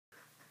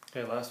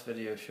Okay, last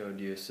video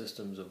showed you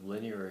systems of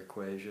linear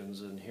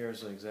equations, and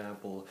here's an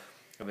example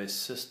of a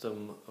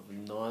system of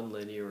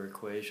nonlinear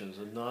equations.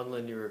 A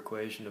nonlinear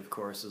equation, of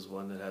course, is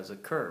one that has a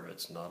curve.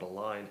 It's not a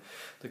line.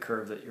 The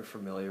curve that you're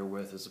familiar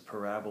with is a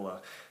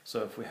parabola.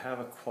 So if we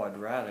have a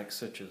quadratic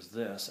such as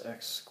this,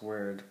 x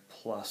squared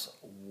plus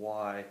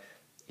y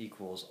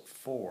equals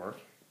 4,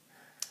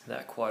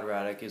 that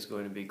quadratic is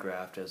going to be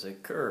graphed as a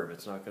curve.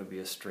 It's not going to be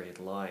a straight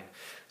line.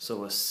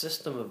 So a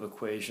system of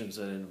equations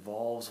that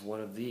involves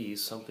one of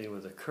these, something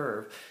with a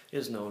curve,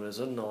 is known as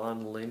a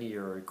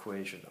nonlinear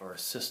equation, or a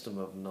system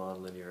of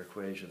nonlinear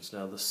equations.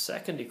 Now the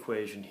second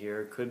equation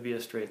here could be a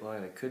straight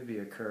line, it could be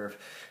a curve.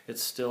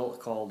 It's still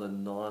called a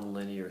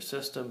nonlinear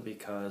system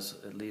because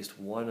at least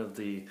one of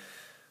the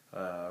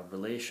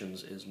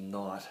relations is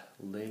not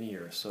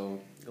linear. So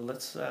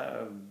let's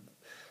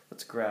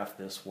graph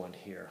this one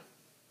here.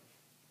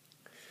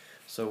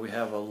 So we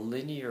have a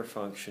linear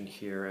function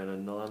here and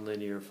a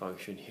nonlinear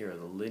function here.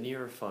 The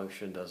linear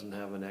function doesn't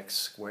have an x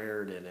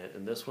squared in it,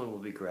 and this one will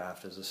be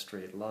graphed as a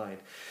straight line.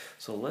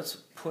 So let's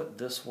put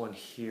this one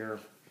here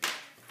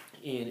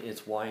in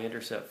its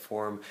y-intercept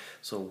form.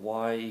 So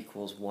y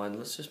equals 1.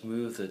 Let's just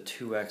move the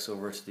 2x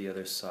over to the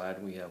other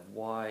side. We have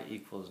y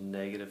equals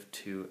negative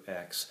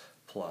 2x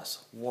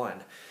plus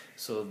 1.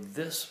 So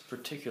this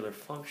particular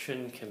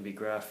function can be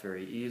graphed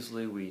very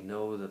easily. We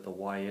know that the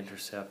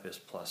y-intercept is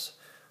plus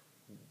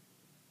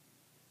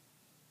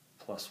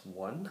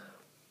 1,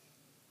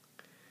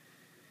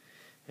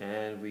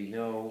 and we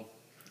know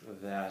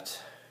that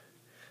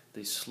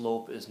the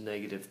slope is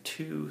negative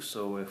 2,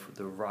 so if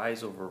the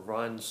rise over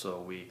run,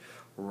 so we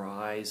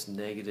rise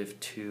negative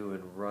 2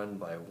 and run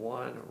by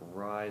 1,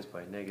 rise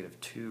by negative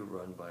 2,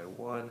 run by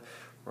 1,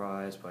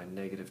 rise by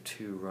negative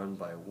 2, run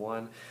by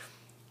 1,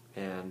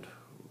 and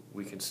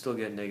we can still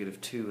get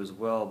negative 2 as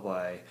well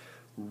by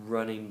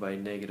running by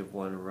negative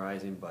 1,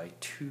 rising by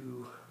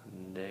 2,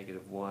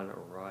 negative 1,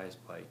 rise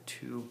by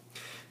 2,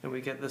 and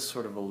we get this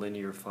sort of a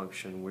linear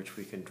function which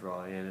we can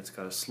draw in. It's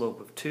got a slope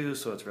of 2,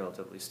 so it's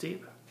relatively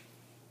steep,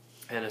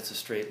 and it's a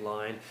straight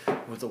line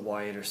with a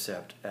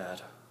y-intercept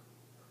at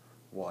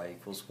y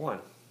equals 1.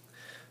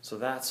 So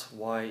that's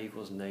y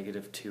equals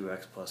negative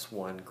 2x plus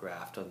 1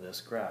 graphed on this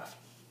graph.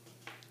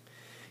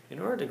 In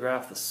order to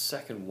graph the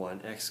second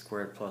one, x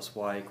squared plus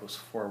y equals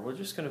 4, we're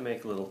just going to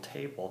make a little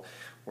table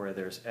where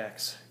there's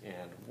x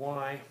and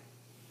y.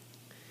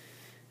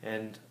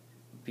 And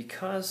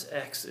because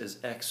x is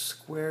x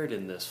squared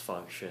in this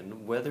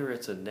function, whether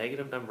it's a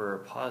negative number or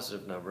a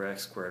positive number,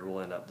 x squared will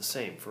end up the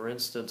same. For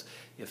instance,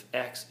 if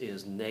x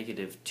is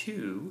negative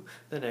 2,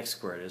 then x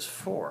squared is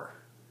 4.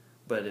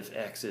 But if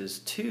x is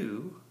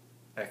 2,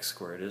 x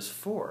squared is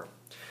 4.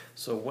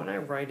 So when I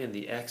write in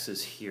the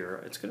x's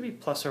here, it's going to be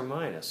plus or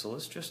minus. So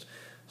let's just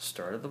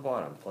start at the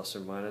bottom. Plus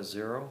or minus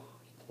 0,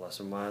 plus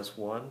or minus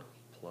 1,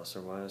 plus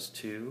or minus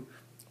 2,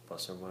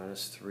 plus or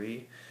minus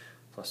 3,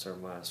 plus or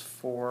minus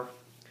 4,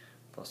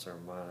 plus or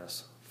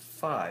minus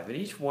 5. And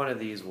each one of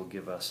these will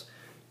give us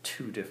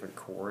two different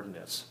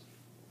coordinates.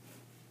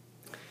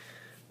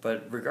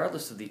 But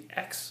regardless of the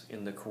x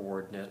in the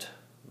coordinate,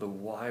 the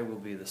y will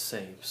be the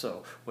same.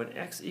 So when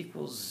x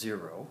equals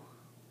 0,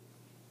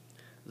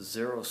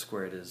 0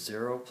 squared is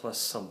 0 plus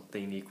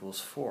something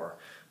equals 4.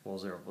 Well,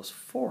 0 plus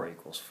 4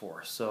 equals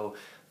 4. So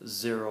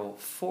 0,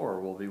 4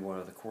 will be one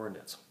of the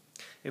coordinates.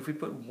 If we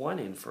put 1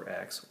 in for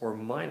x, or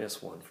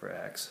minus 1 for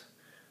x,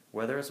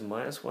 whether it's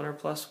minus 1 or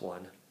plus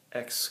 1,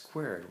 x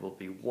squared will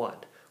be 1.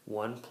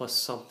 1 plus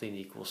something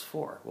equals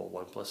 4. Well,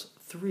 1 plus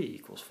 3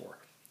 equals 4.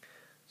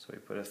 So we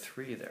put a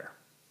 3 there.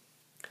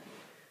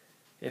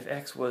 If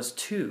x was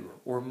 2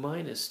 or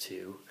minus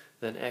 2,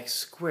 then x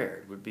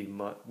squared would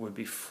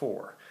be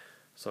 4.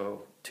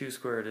 So 2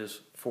 squared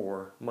is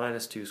 4,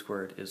 minus 2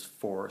 squared is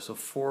 4. So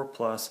 4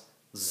 plus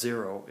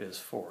 0 is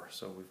 4.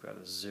 So we've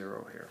got a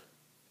 0 here.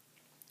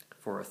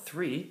 For a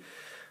 3,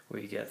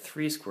 we get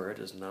 3 squared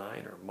is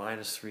 9, or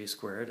minus 3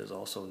 squared is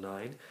also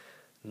 9.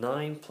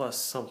 9 plus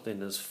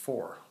something is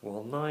 4.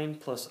 Well, 9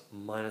 plus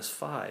minus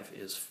 5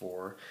 is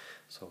 4,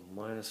 so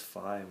minus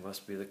 5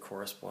 must be the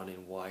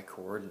corresponding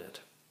y-coordinate.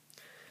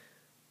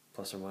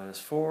 Plus or minus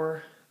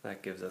 4,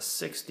 that gives us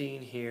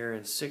 16 here,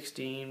 and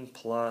 16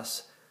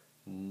 plus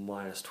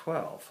minus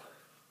 12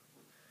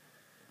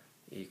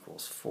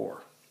 equals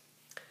 4.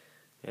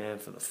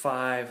 And for the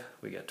 5,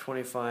 we get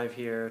 25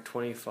 here,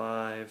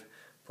 25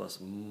 plus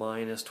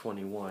minus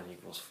 21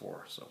 equals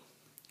 4. So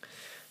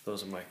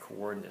those are my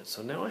coordinates.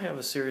 So now I have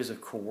a series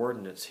of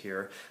coordinates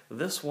here.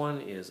 This one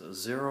is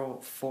 0,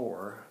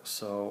 4,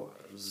 so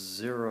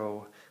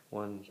 0,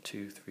 1,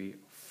 2, 3,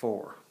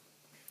 4.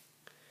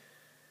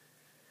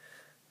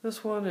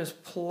 This one is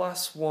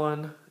plus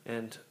 1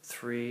 and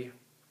 3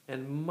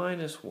 and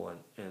minus 1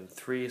 and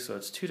 3, so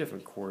it's two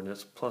different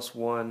coordinates, plus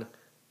 1,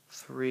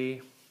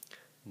 3,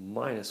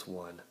 minus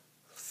 1,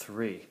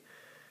 3.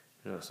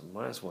 Notice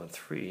minus 1,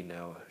 3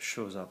 now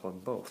shows up on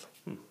both.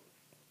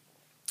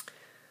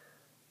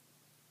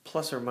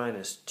 Plus or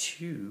minus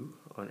 2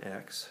 on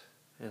x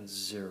and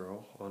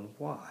 0 on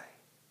y.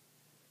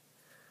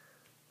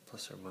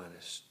 plus or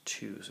minus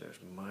 2. So there's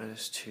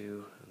minus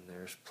 2 and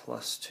there's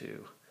plus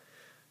 2,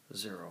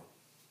 0.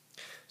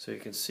 So you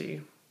can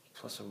see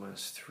plus or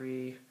minus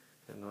 3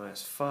 and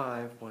minus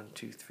 5, 1,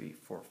 2, 3,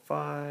 4,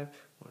 5,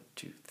 1,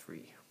 2,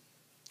 3.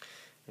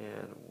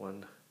 And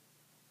 1,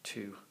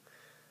 2,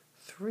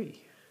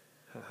 3.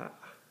 Haha.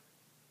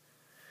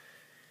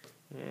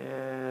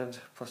 And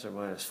plus or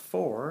minus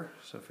 4,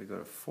 so if we go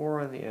to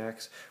 4 on the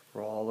x,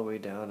 we're all the way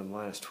down to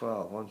minus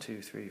 12. 1,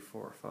 2, 3,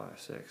 4, 5,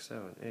 6,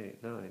 7,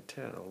 8, 9,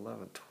 10,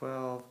 11,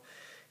 12,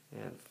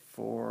 and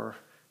 4,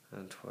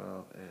 and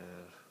 12,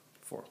 and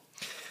 4.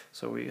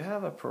 So we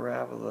have a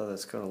parabola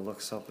that's going to look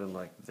something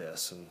like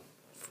this, and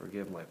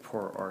forgive my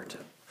poor art,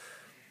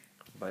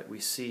 but we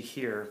see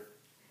here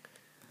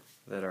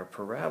that our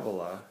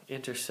parabola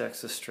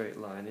intersects a straight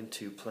line in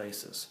two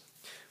places.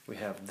 We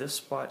have this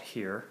spot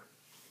here,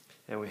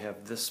 and we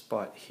have this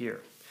spot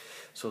here.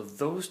 So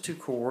those two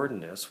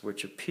coordinates,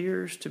 which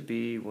appears to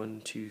be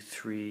 1, 2,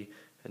 3,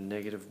 and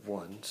negative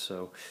 1,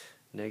 so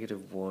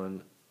negative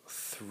 1,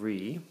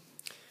 3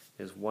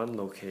 is one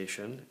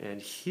location,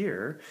 and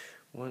here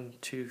 1,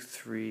 2,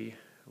 3,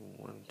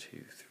 1,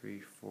 2, 3,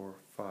 4,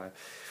 5.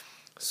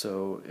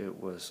 So it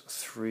was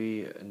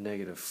 3,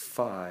 negative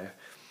 5.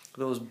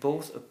 Those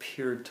both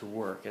appeared to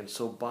work, and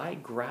so by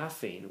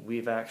graphing,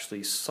 we've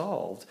actually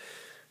solved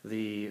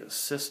the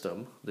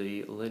system,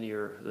 the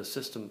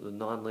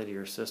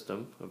nonlinear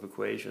system of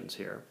equations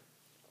here,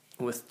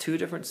 with two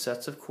different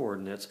sets of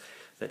coordinates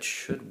that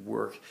should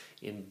work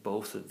in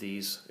both of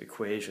these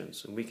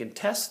equations. And we can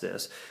test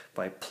this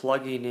by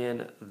plugging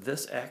in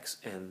this x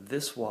and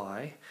this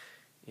y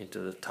into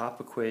the top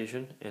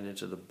equation and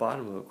into the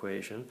bottom of the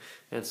equation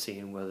and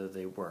seeing whether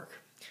they work.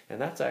 And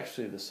that's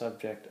actually the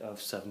subject of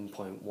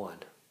 7.1.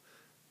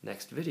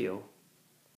 Next video,